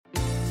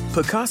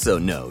Picasso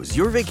knows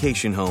your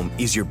vacation home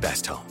is your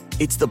best home.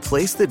 It's the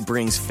place that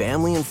brings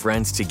family and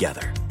friends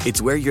together.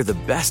 It's where you're the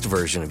best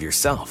version of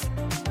yourself.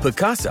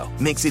 Picasso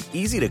makes it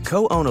easy to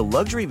co-own a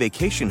luxury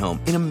vacation home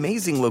in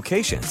amazing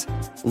locations.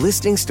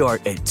 Listings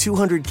start at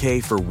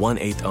 $200K for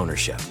 1/8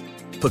 ownership.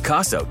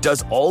 Picasso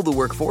does all the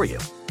work for you.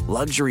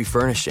 Luxury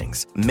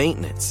furnishings,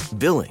 maintenance,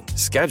 billing,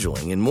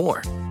 scheduling, and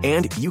more.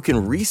 And you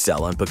can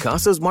resell on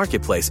Picasso's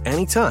marketplace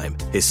anytime,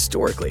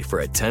 historically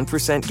for a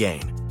 10%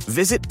 gain.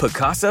 Visit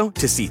Picasso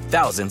to see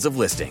thousands of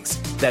listings.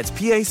 That's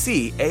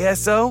PACASO.com.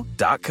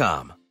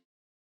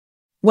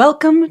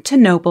 Welcome to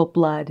Noble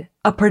Blood,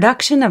 a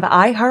production of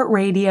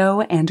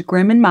iHeartRadio and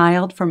Grim and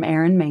Mild from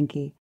Aaron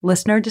Mahnke.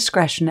 Listener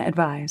discretion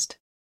advised.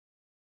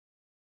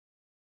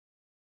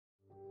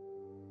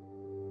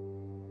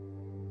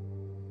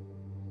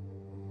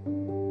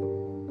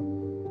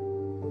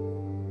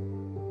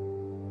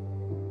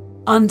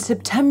 On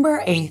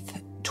September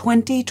 8th,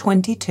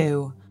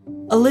 2022,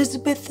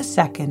 Elizabeth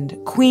II,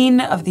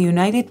 Queen of the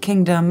United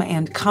Kingdom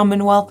and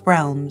Commonwealth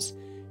Realms,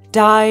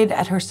 died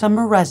at her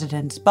summer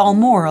residence,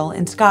 Balmoral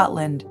in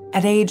Scotland,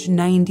 at age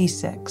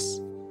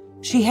 96.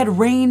 She had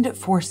reigned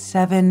for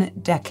 7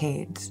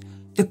 decades,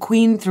 the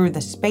Queen through the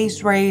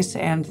space race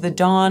and the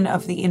dawn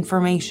of the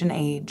information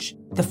age,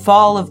 the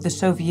fall of the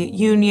Soviet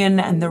Union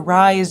and the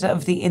rise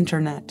of the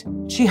Internet.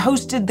 She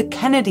hosted the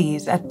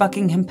Kennedys at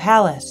Buckingham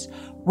Palace,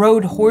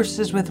 rode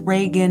horses with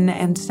Reagan,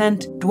 and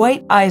sent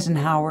Dwight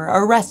Eisenhower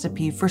a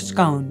recipe for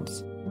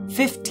scones.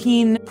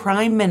 15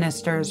 prime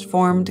ministers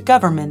formed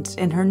governments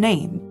in her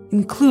name,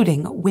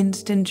 including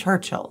Winston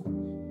Churchill.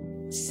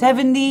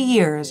 70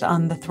 years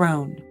on the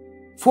throne.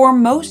 For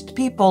most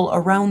people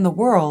around the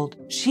world,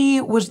 she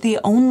was the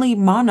only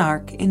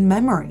monarch in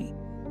memory,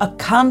 a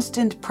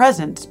constant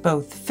presence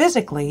both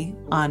physically,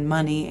 on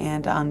money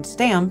and on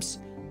stamps,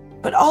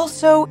 but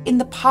also in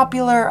the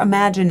popular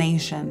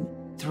imagination,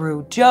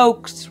 through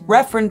jokes,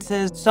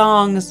 references,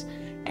 songs,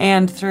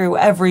 and through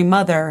every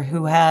mother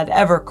who had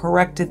ever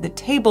corrected the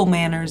table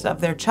manners of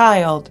their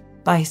child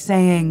by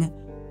saying,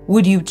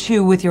 "Would you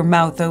chew with your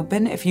mouth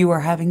open if you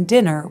were having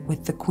dinner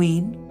with the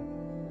Queen?"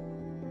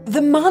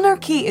 The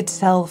monarchy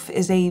itself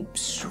is a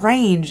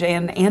strange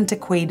and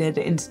antiquated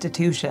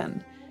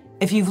institution.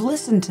 If you've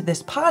listened to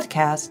this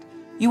podcast,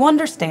 you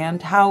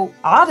understand how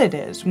odd it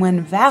is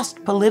when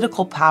vast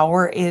political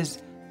power is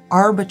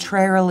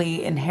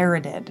arbitrarily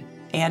inherited.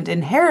 And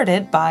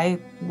inherited by,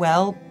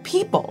 well,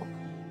 people,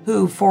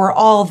 who, for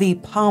all the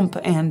pomp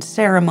and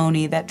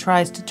ceremony that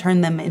tries to turn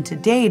them into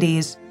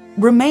deities,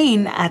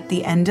 remain at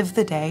the end of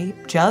the day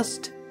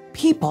just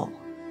people,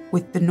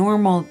 with the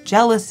normal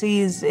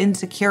jealousies,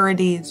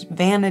 insecurities,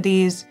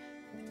 vanities,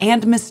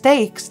 and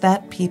mistakes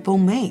that people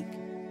make.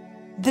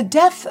 The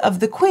death of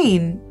the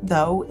Queen,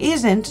 though,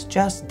 isn't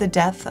just the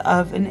death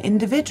of an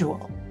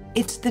individual.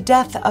 It's the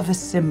death of a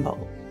symbol.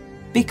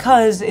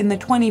 Because in the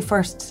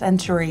 21st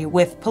century,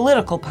 with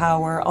political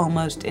power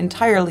almost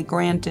entirely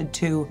granted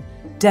to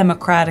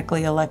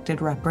democratically elected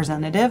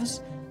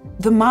representatives,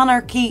 the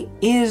monarchy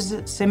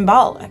is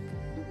symbolic.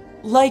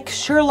 Like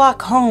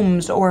Sherlock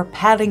Holmes or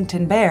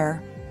Paddington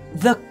Bear,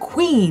 the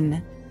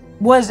Queen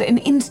was an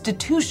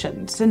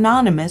institution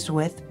synonymous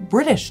with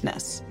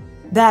Britishness.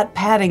 That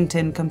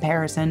Paddington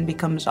comparison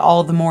becomes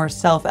all the more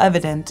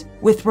self-evident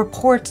with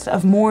reports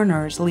of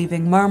mourners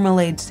leaving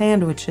marmalade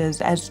sandwiches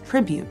as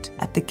tribute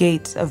at the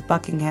gates of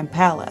Buckingham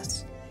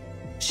Palace.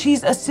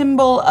 She's a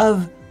symbol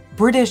of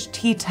British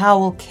tea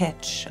towel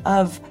kitsch,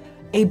 of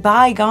a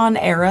bygone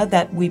era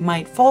that we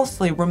might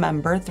falsely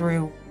remember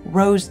through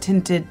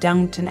rose-tinted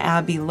Downton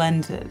Abbey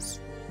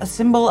lenses. A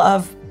symbol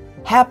of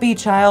happy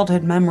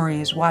childhood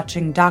memories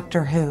watching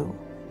Doctor Who.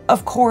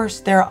 Of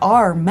course, there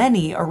are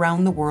many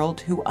around the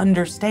world who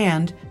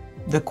understand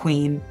the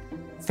Queen,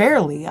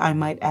 fairly I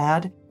might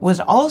add,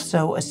 was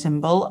also a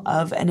symbol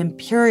of an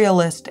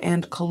imperialist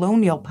and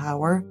colonial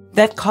power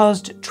that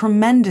caused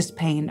tremendous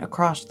pain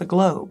across the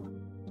globe.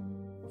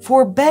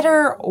 For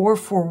better or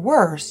for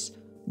worse,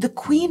 the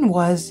Queen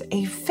was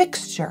a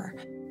fixture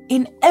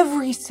in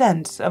every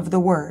sense of the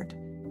word.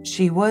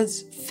 She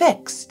was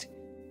fixed.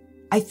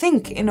 I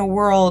think in a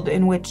world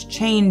in which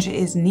change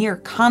is near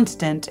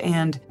constant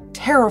and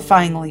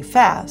terrifyingly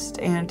fast,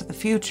 and the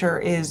future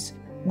is,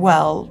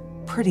 well,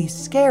 pretty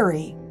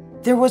scary,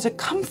 there was a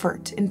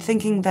comfort in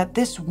thinking that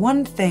this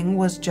one thing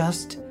was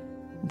just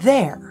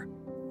there,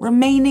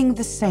 remaining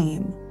the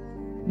same,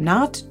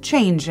 not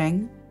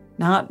changing,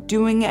 not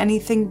doing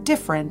anything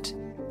different,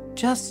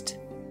 just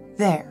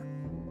there.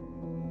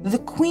 The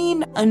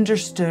Queen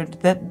understood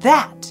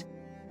that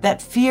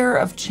fear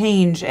of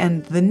change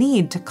and the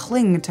need to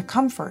cling to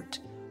comfort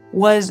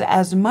was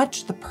as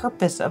much the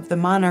purpose of the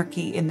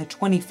monarchy in the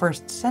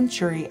 21st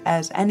century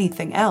as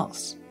anything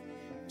else.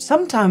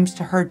 Sometimes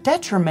to her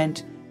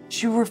detriment,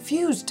 she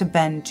refused to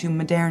bend to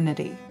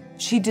modernity.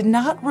 She did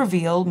not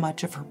reveal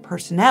much of her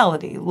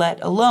personality,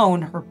 let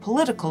alone her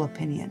political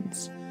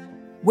opinions.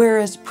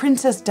 Whereas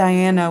Princess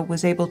Diana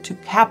was able to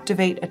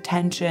captivate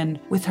attention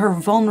with her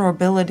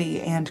vulnerability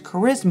and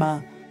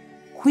charisma,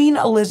 Queen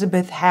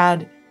Elizabeth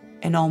had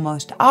an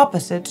almost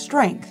opposite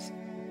strength.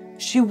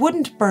 She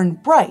wouldn't burn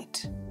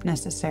bright,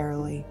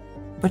 necessarily,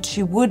 but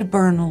she would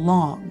burn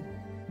long.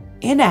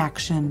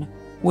 Inaction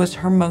was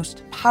her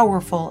most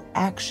powerful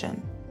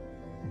action.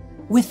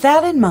 With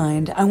that in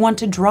mind, I want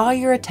to draw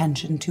your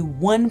attention to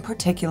one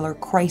particular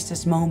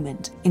crisis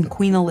moment in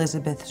Queen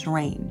Elizabeth's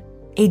reign,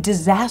 a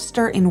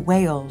disaster in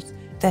Wales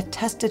that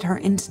tested her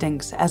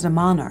instincts as a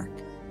monarch.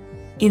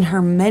 In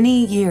her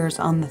many years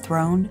on the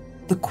throne,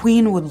 the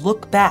Queen would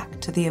look back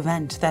to the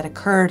event that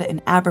occurred in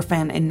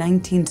Aberfan in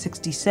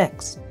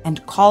 1966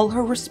 and call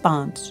her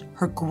response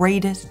her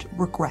greatest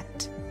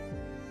regret.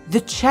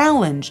 The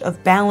challenge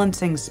of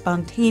balancing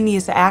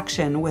spontaneous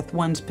action with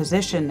one's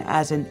position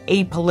as an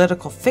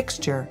apolitical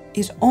fixture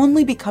is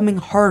only becoming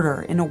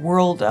harder in a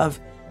world of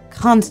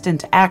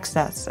constant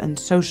access and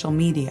social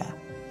media.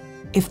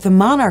 If the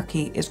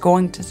monarchy is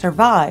going to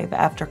survive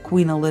after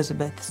Queen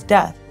Elizabeth's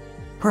death,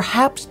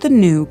 perhaps the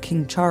new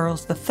King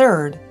Charles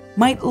III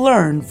might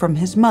learn from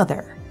his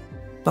mother,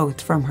 both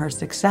from her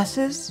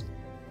successes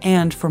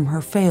and from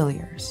her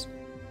failures.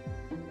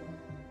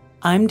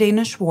 I'm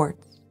Dana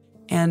Schwartz,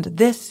 and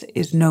this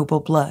is Noble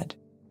Blood.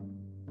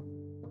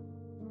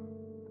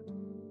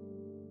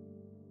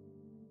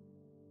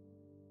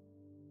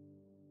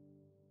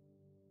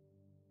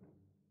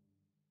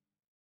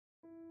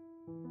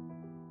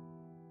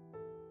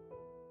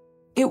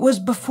 It was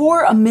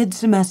before a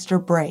mid-semester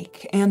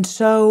break, and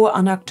so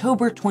on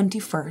October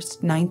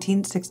 21st,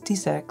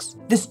 1966,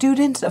 the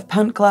students of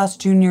Pantglas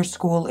Junior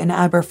School in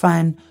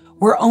Aberfan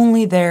were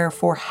only there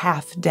for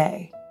half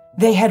day.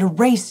 They had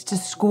raced to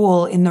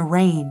school in the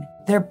rain,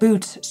 their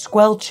boots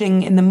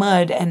squelching in the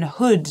mud and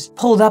hoods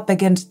pulled up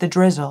against the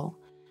drizzle.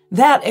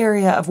 That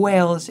area of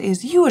Wales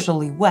is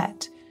usually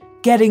wet,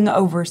 getting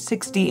over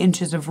 60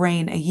 inches of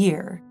rain a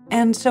year,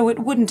 and so it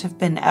wouldn't have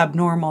been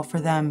abnormal for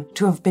them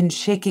to have been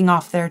shaking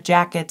off their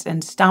jackets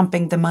and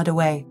stomping the mud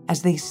away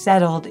as they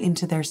settled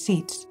into their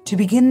seats to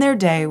begin their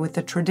day with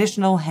the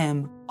traditional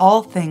hymn,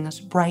 All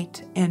Things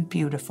Bright and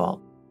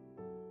Beautiful.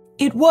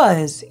 It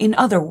was, in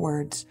other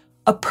words,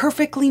 a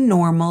perfectly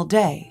normal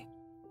day,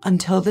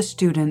 until the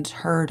students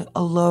heard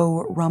a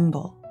low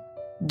rumble.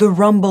 The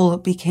rumble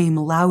became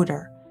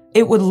louder.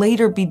 It would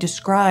later be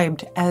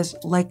described as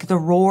like the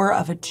roar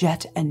of a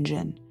jet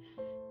engine.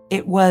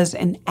 It was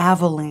an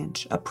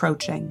avalanche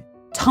approaching,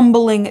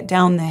 tumbling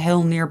down the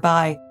hill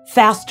nearby,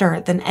 faster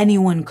than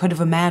anyone could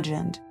have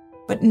imagined.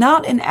 But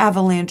not an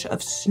avalanche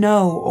of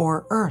snow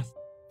or earth,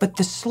 but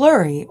the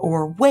slurry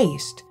or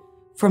waste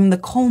from the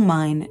coal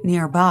mine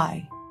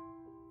nearby.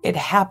 It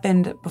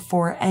happened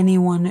before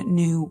anyone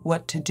knew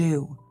what to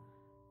do.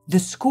 The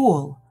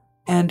school,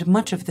 and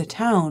much of the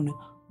town,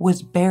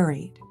 was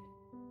buried.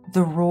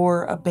 The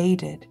roar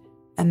abated,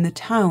 and the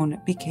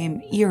town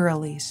became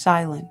eerily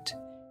silent.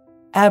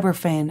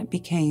 Aberfan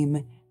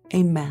became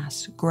a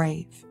mass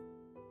grave.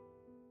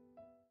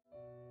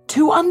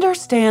 To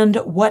understand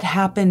what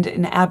happened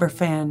in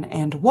Aberfan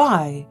and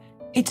why,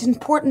 it's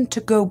important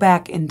to go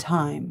back in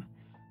time.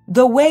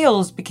 Though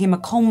Wales became a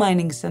coal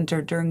mining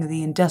center during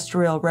the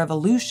Industrial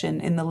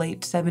Revolution in the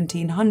late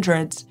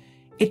 1700s,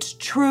 its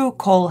true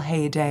coal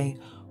heyday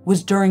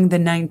was during the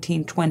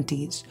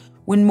 1920s,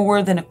 when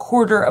more than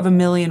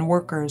 250,000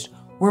 workers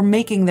were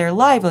making their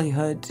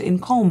livelihoods in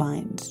coal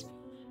mines.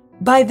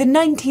 By the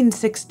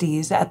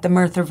 1960s, at the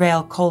Merthyr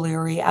Vale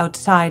colliery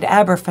outside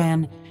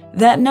Aberfan,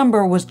 that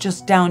number was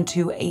just down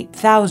to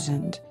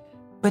 8,000.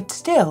 But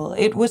still,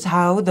 it was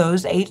how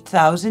those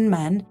 8,000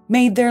 men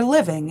made their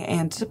living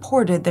and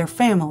supported their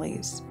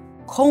families.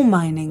 Coal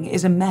mining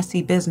is a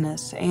messy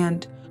business,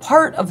 and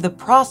part of the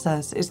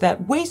process is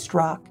that waste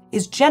rock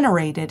is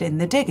generated in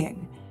the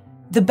digging.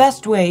 The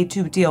best way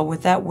to deal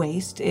with that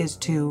waste is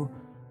to,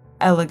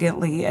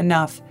 elegantly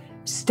enough,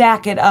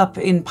 stack it up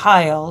in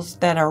piles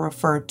that are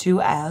referred to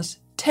as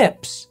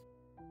tips.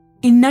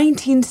 In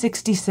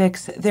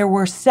 1966, there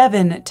were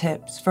 7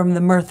 tips from the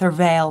Merthyr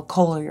Vale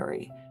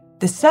colliery.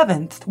 The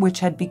 7th, which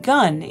had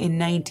begun in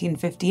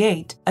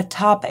 1958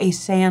 atop a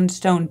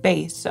sandstone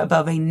base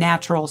above a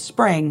natural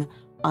spring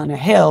on a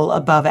hill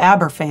above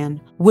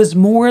Aberfan, was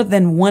more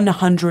than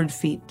 100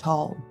 feet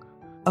tall.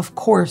 Of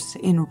course,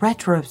 in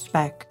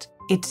retrospect,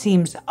 it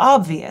seems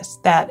obvious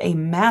that a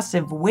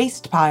massive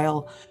waste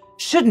pile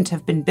shouldn't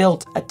have been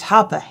built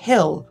atop a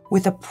hill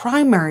with a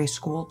primary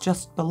school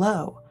just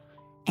below.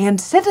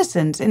 And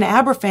citizens in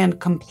Aberfan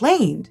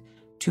complained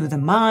to the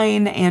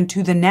mine and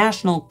to the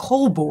National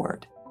Coal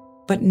Board,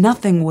 but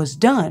nothing was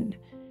done.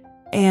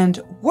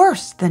 And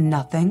worse than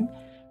nothing,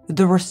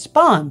 the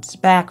response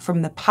back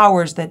from the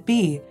powers that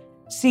be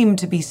seemed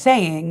to be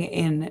saying,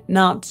 in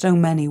not so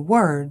many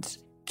words,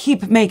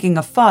 keep making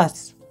a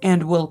fuss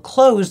and we'll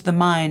close the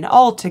mine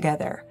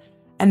altogether,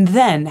 and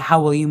then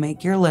how will you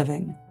make your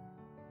living?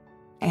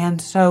 And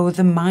so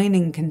the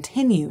mining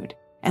continued,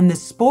 and the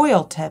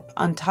spoil tip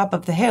on top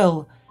of the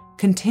hill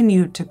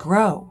continued to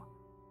grow.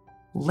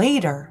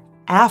 Later,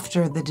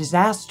 after the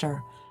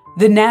disaster,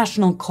 the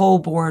National Coal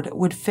Board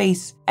would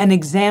face an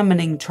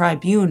examining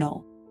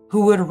tribunal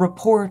who would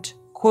report,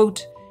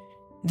 quote,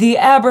 "The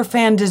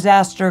Aberfan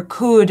disaster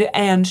could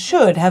and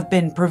should have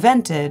been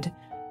prevented,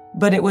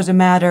 but it was a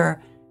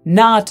matter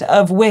not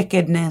of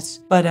wickedness,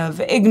 but of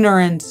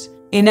ignorance,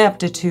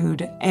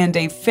 ineptitude, and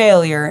a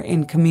failure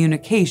in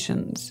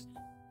communications."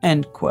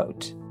 End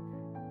quote.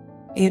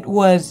 It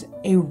was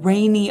a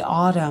rainy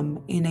autumn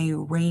in a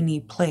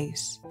rainy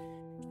place.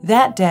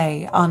 That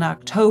day, on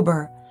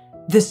October,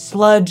 the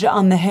sludge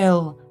on the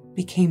hill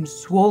became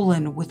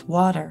swollen with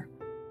water,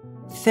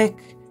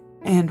 thick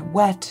and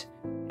wet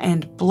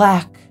and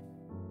black,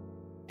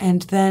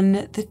 and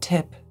then the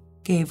tip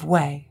gave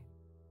way.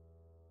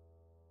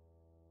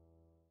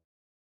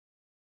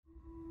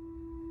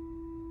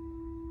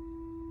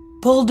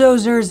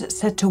 Bulldozers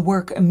set to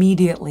work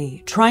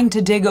immediately, trying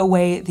to dig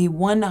away the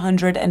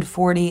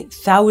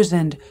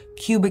 140,000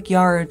 cubic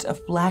yards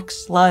of black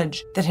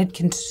sludge that had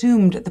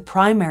consumed the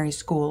primary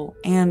school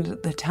and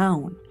the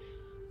town.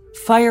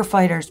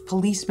 Firefighters,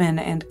 policemen,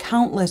 and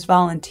countless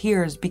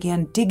volunteers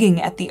began digging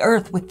at the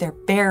earth with their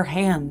bare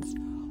hands,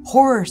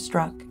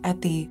 horror-struck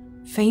at the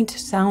faint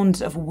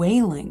sounds of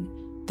wailing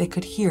they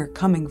could hear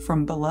coming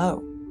from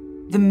below.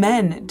 The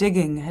men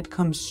digging had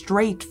come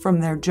straight from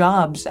their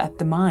jobs at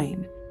the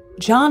mine.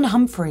 John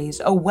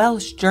Humphreys, a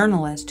Welsh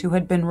journalist who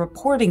had been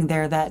reporting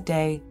there that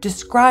day,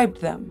 described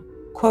them,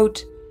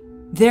 quote,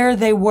 "There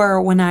they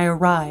were when I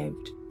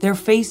arrived, their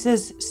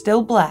faces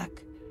still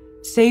black,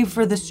 save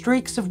for the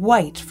streaks of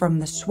white from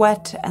the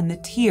sweat and the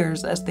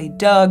tears as they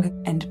dug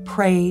and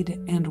prayed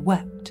and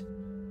wept.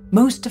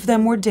 Most of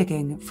them were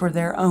digging for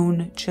their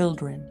own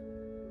children."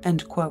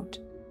 End quote.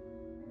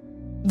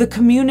 The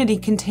community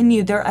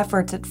continued their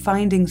efforts at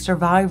finding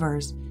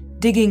survivors,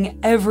 digging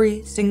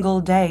every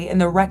single day in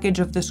the wreckage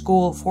of the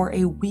school for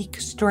a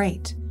week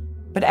straight.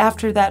 But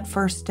after that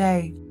first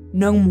day,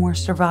 no more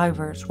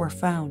survivors were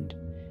found.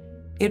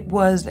 It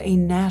was a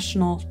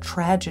national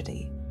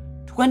tragedy.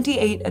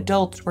 28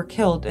 adults were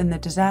killed in the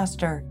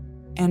disaster,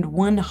 and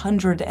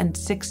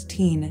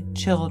 116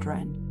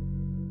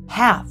 children.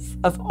 Half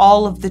of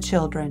all of the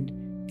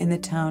children in the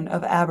town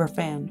of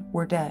Aberfan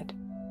were dead.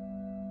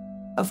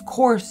 Of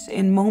course,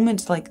 in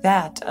moments like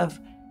that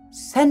of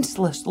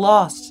senseless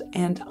loss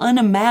and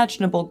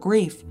unimaginable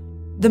grief,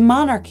 the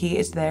monarchy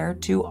is there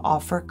to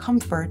offer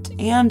comfort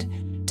and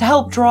to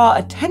help draw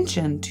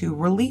attention to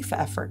relief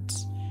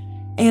efforts.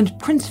 And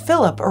Prince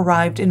Philip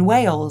arrived in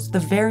Wales the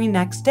very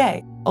next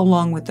day,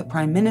 along with the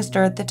Prime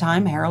Minister at the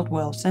time, Harold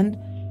Wilson,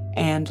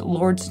 and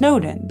Lord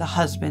Snowdon, the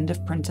husband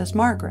of Princess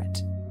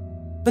Margaret.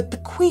 But the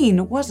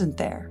Queen wasn't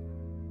there.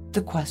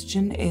 The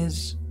question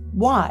is,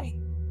 why?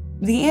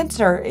 The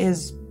answer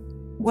is,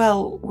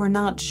 well, we're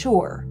not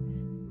sure.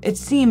 It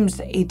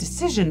seems a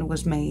decision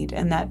was made,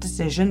 and that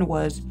decision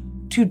was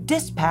to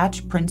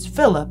dispatch Prince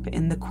Philip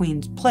in the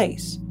Queen's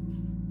place.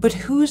 But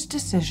whose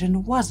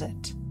decision was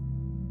it?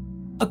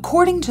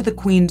 According to the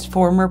Queen's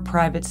former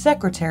private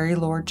secretary,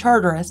 Lord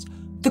Charteris,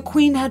 the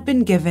Queen had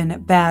been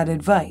given bad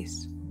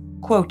advice.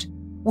 Quote,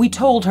 "We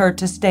told her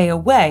to stay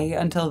away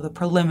until the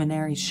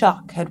preliminary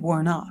shock had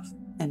worn off."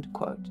 End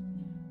quote.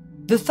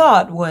 The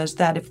thought was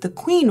that if the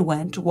Queen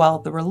went while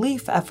the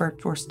relief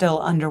efforts were still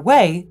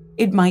underway,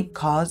 it might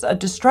cause a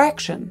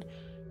distraction,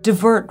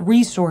 divert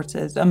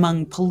resources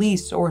among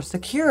police or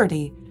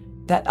security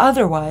that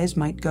otherwise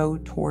might go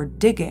toward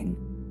digging.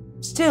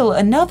 Still,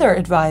 another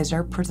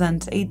advisor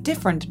presents a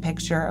different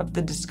picture of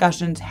the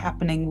discussions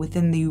happening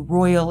within the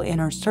royal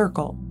inner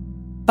circle.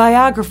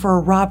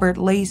 Biographer Robert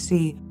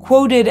Lacey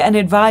quoted an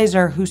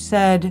advisor who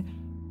said,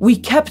 "We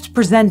kept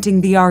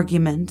presenting the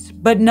argument,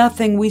 but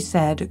nothing we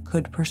said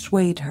could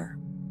persuade her."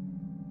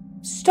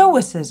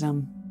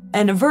 Stoicism,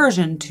 an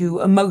aversion to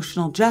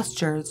emotional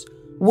gestures,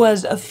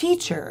 was a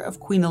feature of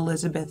Queen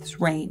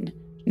Elizabeth's reign,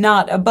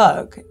 not a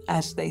bug,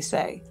 as they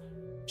say.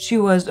 She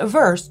was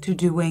averse to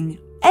doing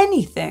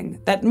anything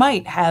that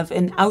might have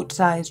an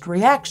outsized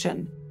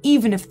reaction,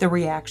 even if the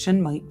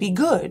reaction might be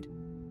good,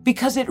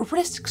 because it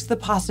risks the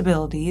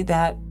possibility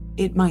that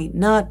it might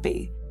not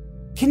be.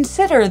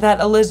 Consider that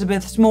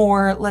Elizabeth's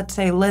more, let's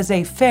say,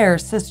 laissez-faire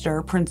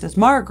sister, Princess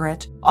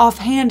Margaret,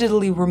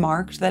 offhandedly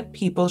remarked that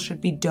people should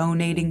be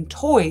donating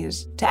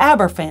toys to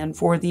Aberfan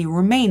for the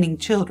remaining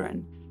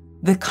children.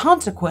 The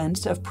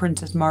consequence of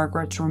Princess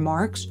Margaret's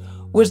remarks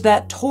was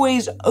that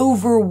toys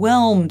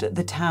overwhelmed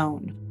the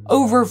town,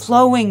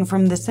 overflowing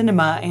from the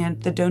cinema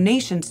and the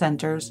donation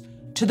centers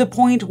to the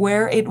point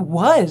where it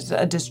was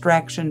a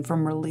distraction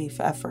from relief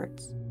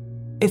efforts.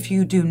 If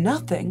you do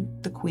nothing,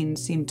 the Queen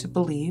seemed to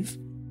believe,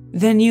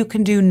 then you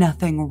can do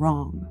nothing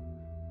wrong.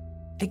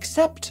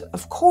 Except,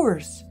 of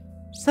course,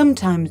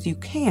 sometimes you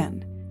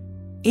can.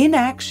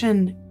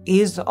 Inaction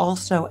is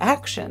also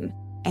action,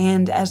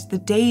 and as the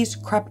days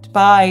crept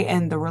by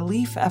and the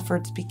relief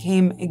efforts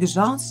became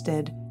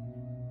exhausted,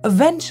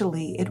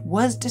 eventually it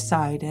was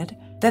decided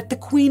that the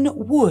Queen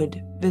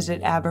would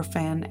visit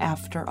Aberfan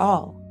after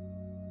all.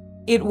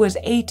 It was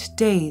 8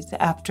 days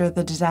after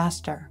the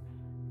disaster.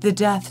 The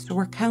deaths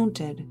were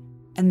counted,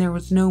 and there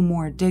was no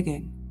more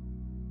digging.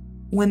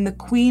 When the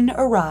Queen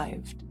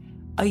arrived,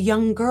 a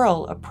young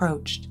girl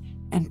approached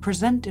and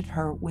presented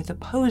her with a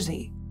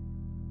posy.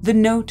 The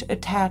note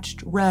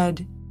attached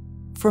read,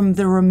 "From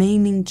the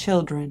remaining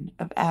children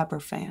of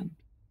Aberfan."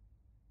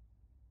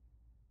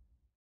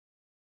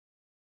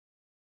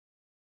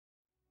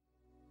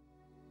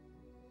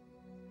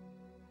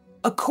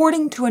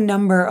 According to a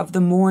number of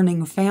the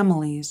mourning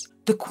families,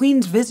 the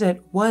Queen's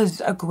visit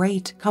was a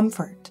great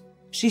comfort.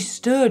 She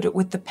stood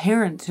with the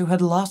parents who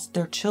had lost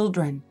their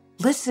children,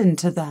 listened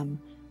to them,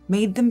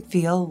 made them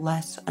feel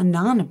less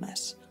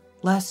anonymous,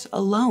 less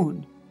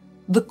alone.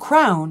 The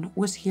crown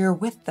was here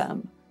with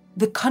them.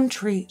 The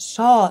country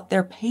saw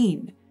their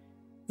pain.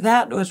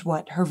 That was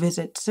what her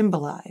visit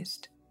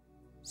symbolized.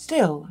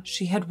 Still,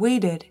 she had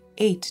waited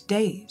 8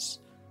 days.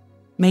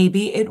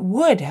 Maybe it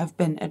would have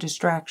been a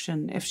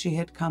distraction if she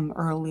had come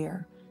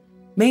earlier.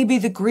 Maybe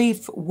the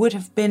grief would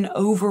have been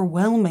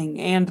overwhelming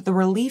and the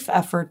relief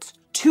efforts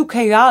too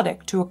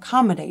chaotic to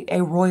accommodate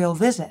a royal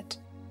visit.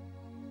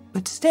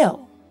 But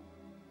still,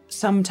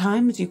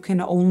 sometimes you can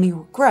only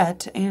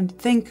regret and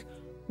think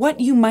what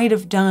you might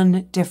have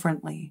done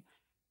differently.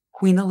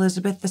 Queen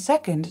Elizabeth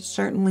II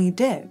certainly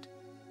did.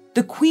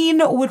 The Queen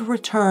would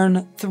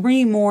return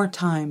 3 more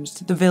times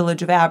to the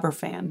village of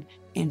Aberfan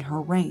in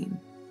her reign.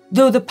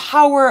 Though the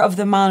power of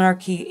the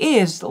monarchy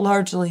is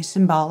largely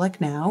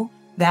symbolic now,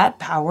 that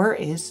power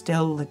is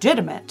still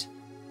legitimate.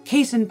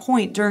 Case in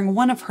point, during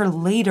one of her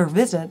later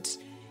visits,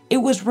 it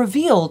was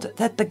revealed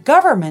that the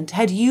government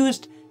had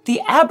used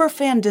the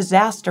Aberfan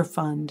Disaster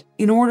Fund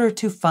in order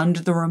to fund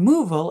the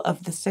removal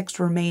of the 6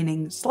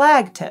 remaining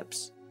slag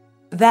tips.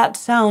 That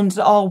sounds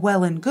all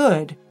well and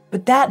good,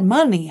 but that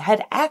money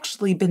had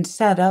actually been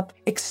set up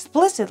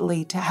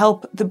explicitly to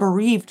help the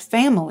bereaved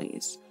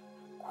families.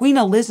 Queen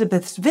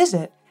Elizabeth's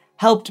visit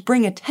helped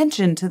bring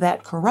attention to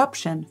that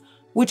corruption,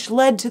 which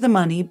led to the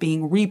money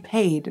being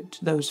repaid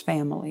to those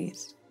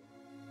families.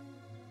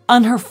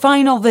 On her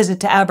final visit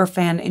to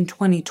Aberfan in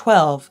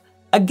 2012,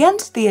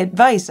 against the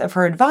advice of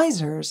her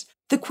advisors,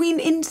 the Queen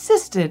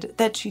insisted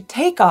that she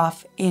take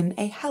off in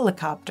a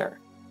helicopter.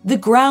 The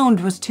ground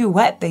was too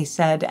wet, they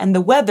said, and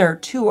the weather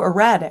too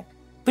erratic,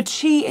 but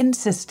she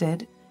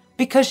insisted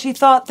because she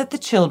thought that the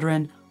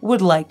children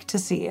would like to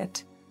see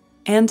it.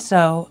 And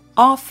so,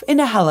 off in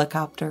a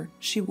helicopter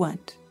she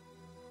went.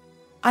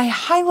 I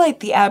highlight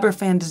the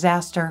Aberfan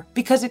disaster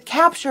because it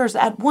captures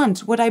at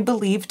once what I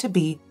believe to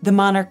be the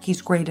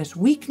monarchy's greatest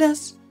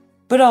weakness,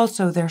 but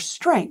also their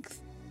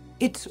strength.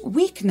 Its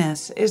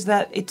weakness is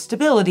that its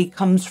stability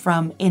comes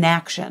from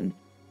inaction.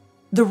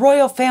 The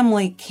royal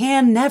family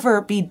can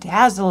never be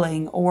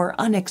dazzling or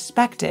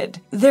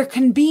unexpected. There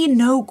can be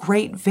no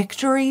great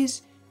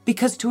victories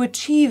because to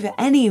achieve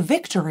any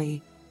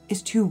victory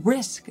is to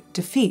risk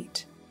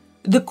defeat.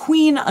 The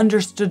Queen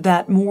understood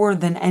that more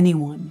than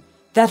anyone,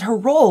 that her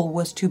role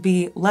was to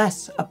be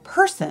less a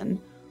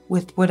person,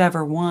 with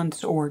whatever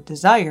wants or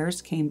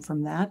desires came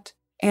from that,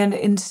 and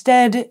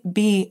instead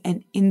be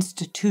an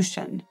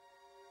institution.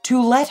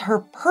 To let her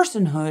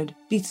personhood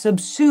be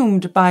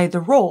subsumed by the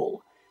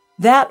role.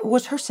 That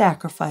was her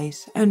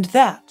sacrifice, and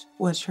that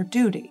was her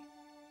duty.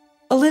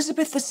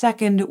 Elizabeth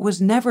II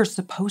was never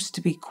supposed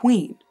to be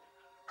queen.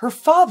 Her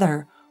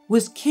father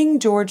was King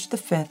George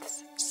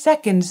V's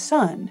second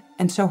son,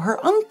 and so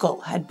her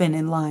uncle had been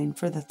in line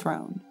for the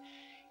throne.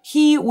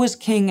 He was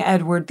King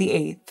Edward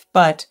VIII,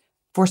 but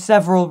for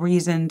several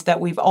reasons that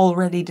we've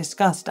already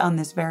discussed on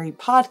this very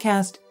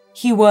podcast,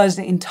 he was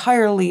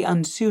entirely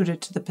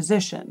unsuited to the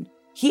position.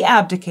 He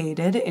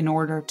abdicated in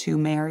order to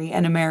marry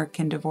an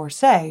American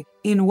divorcee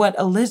in what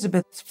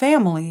Elizabeth's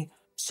family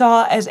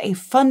saw as a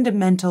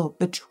fundamental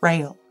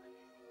betrayal,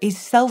 a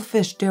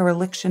selfish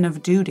dereliction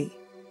of duty.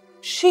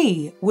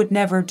 She would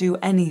never do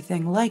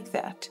anything like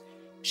that.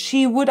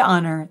 She would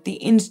honor the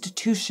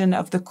institution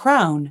of the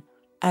crown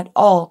at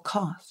all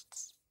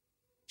costs.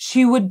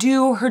 She would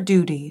do her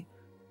duty,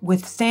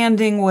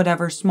 withstanding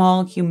whatever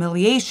small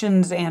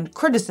humiliations and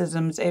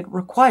criticisms it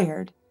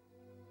required.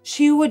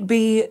 She would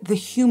be the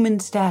human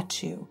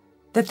statue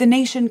that the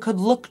nation could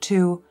look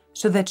to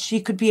so that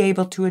she could be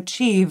able to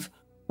achieve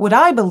what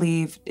I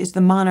believe is the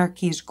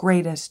monarchy's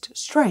greatest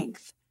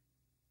strength,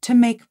 to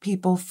make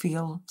people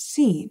feel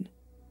seen,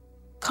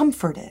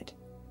 comforted.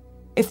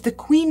 If the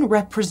Queen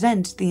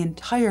represents the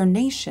entire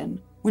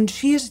nation, when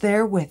she is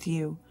there with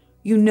you,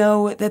 you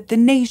know that the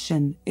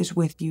nation is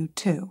with you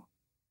too.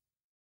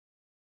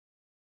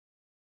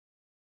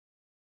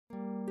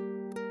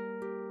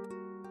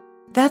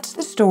 That's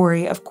the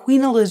story of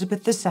Queen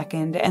Elizabeth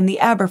II and the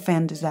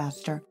Aberfan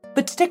disaster,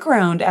 but stick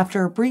around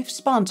after a brief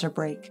sponsor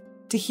break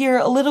to hear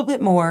a little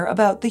bit more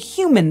about the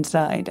human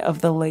side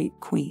of the late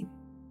Queen.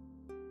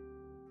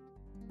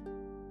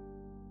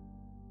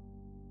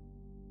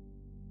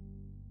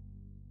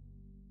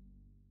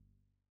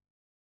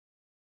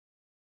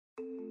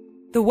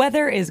 The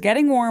weather is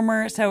getting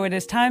warmer, so it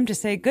is time to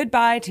say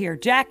goodbye to your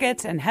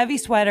jackets and heavy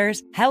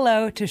sweaters.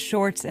 Hello to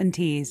shorts and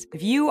tees.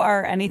 If you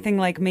are anything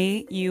like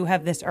me, you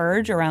have this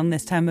urge around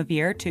this time of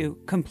year to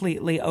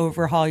completely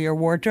overhaul your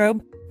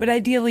wardrobe, but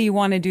ideally you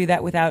want to do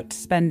that without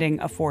spending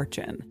a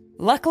fortune.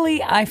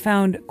 Luckily, I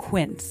found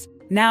Quince.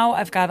 Now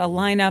I've got a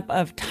lineup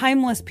of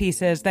timeless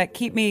pieces that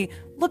keep me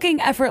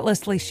looking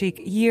effortlessly chic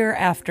year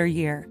after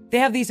year. They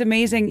have these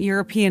amazing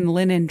European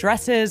linen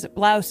dresses,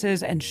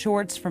 blouses, and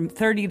shorts from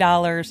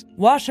 $30,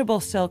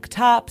 washable silk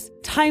tops,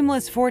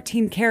 timeless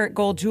 14-karat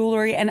gold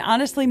jewelry, and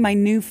honestly, my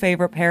new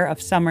favorite pair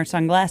of summer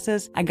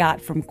sunglasses I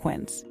got from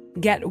Quince.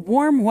 Get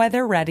warm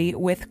weather ready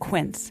with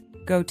Quince.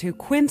 Go to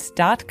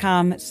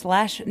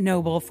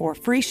quince.com/noble for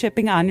free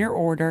shipping on your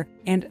order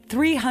and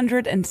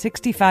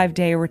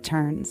 365-day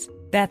returns.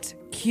 That's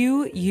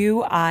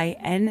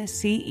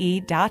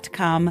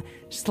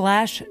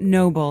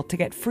QUINCE.com/noble to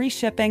get free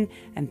shipping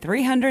and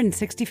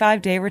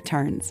 365-day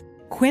returns.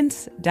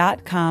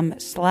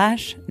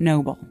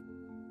 Quince.com/noble.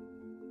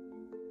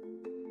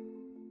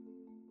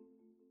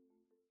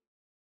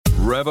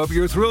 Rev up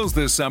your thrills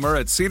this summer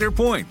at Cedar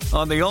Point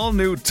on the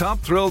all-new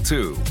Top Thrill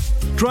 2.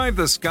 Drive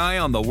the sky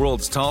on the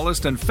world's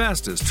tallest and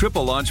fastest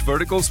triple-launch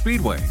vertical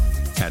speedway.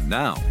 And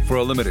now, for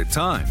a limited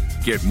time,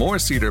 get more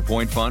Cedar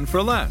Point fun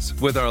for less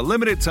with our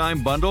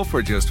limited-time bundle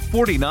for just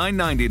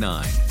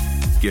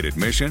 $49.99. Get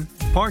admission,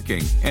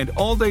 parking, and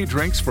all-day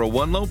drinks for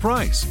one low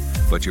price.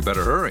 But you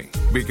better hurry,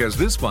 because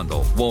this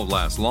bundle won't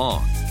last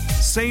long.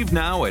 Save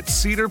now at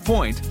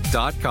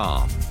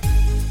cedarpoint.com.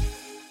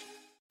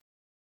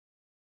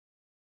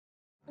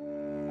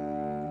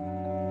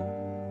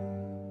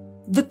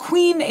 The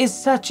Queen is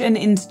such an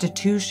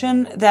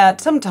institution that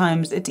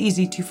sometimes it's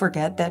easy to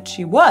forget that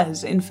she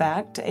was, in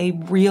fact, a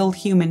real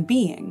human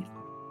being.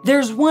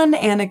 There's one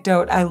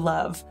anecdote I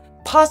love,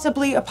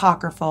 possibly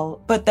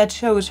apocryphal, but that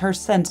shows her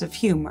sense of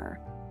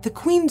humor. The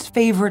Queen's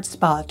favorite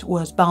spot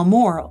was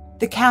Balmoral,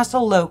 the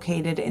castle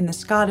located in the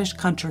Scottish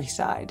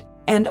countryside,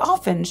 and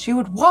often she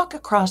would walk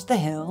across the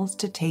hills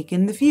to take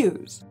in the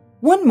views.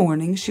 One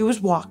morning she was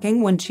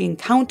walking when she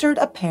encountered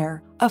a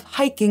pair of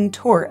hiking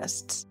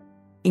tourists.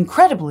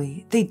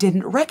 Incredibly, they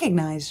didn't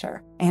recognize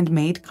her and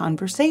made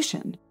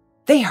conversation.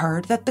 They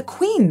heard that the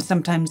Queen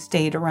sometimes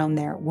stayed around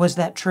there. Was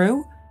that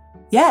true?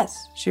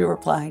 Yes, she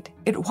replied,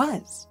 it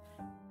was.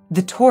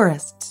 The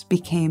tourists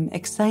became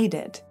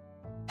excited.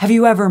 Have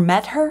you ever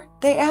met her?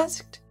 They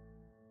asked.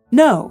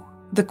 No,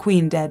 the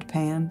Queen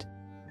deadpanned.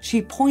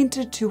 She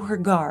pointed to her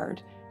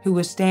guard, who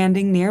was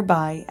standing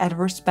nearby at a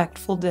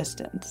respectful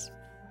distance.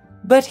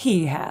 But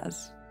he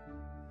has.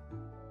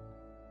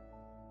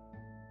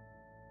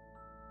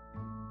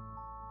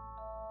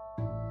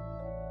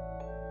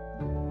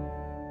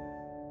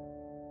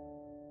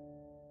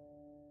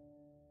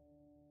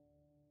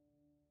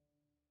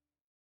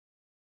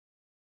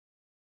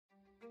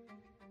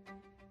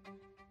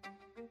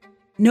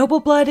 Noble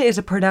Blood is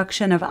a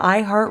production of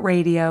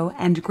iHeartRadio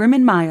and Grim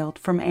and Mild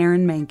from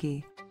Aaron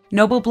Mahnke.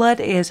 Noble Blood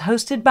is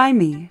hosted by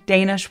me,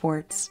 Dana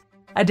Schwartz.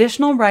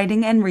 Additional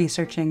writing and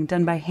researching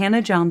done by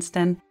Hannah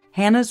Johnston,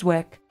 Hannah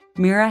Zwick,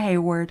 Mira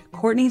Hayward,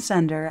 Courtney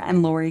Sender,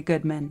 and Lori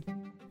Goodman.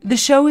 The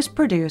show is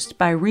produced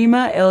by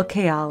Rima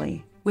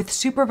Il-Kayali, with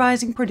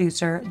supervising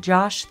producer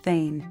Josh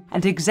Thane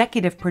and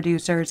executive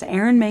producers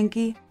Aaron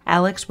Mahnke,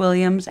 Alex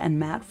Williams, and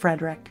Matt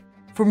Frederick.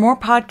 For more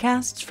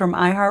podcasts from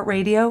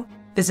iHeartRadio,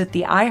 visit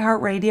the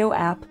iHeartRadio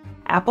app,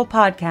 Apple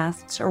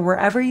Podcasts, or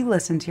wherever you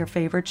listen to your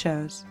favorite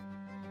shows.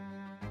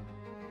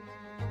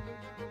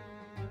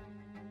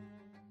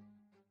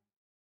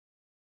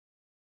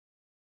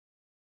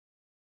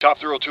 Top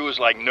Thrill 2 is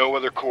like no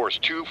other course.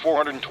 2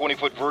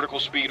 420-foot vertical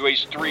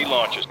speedways, 3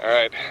 launches. All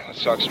right,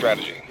 let's talk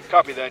strategy.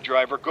 Copy that,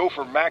 driver. Go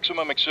for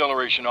maximum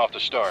acceleration off the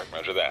start.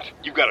 Roger that.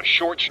 You've got a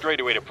short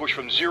straightaway to push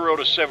from 0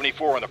 to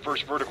 74 on the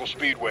first vertical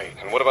speedway.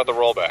 And what about the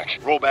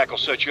rollback? Rollback will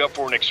set you up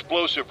for an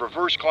explosive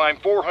reverse climb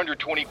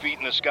 420 feet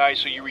in the sky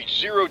so you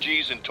reach 0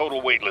 G's in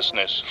total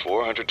weightlessness.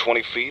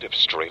 420 feet of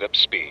straight-up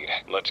speed.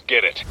 Let's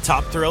get it.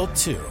 Top Thrill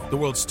 2, the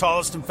world's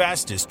tallest and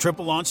fastest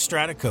triple-launch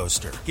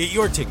stratocoaster. Get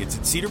your tickets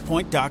at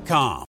cedarpoint.com.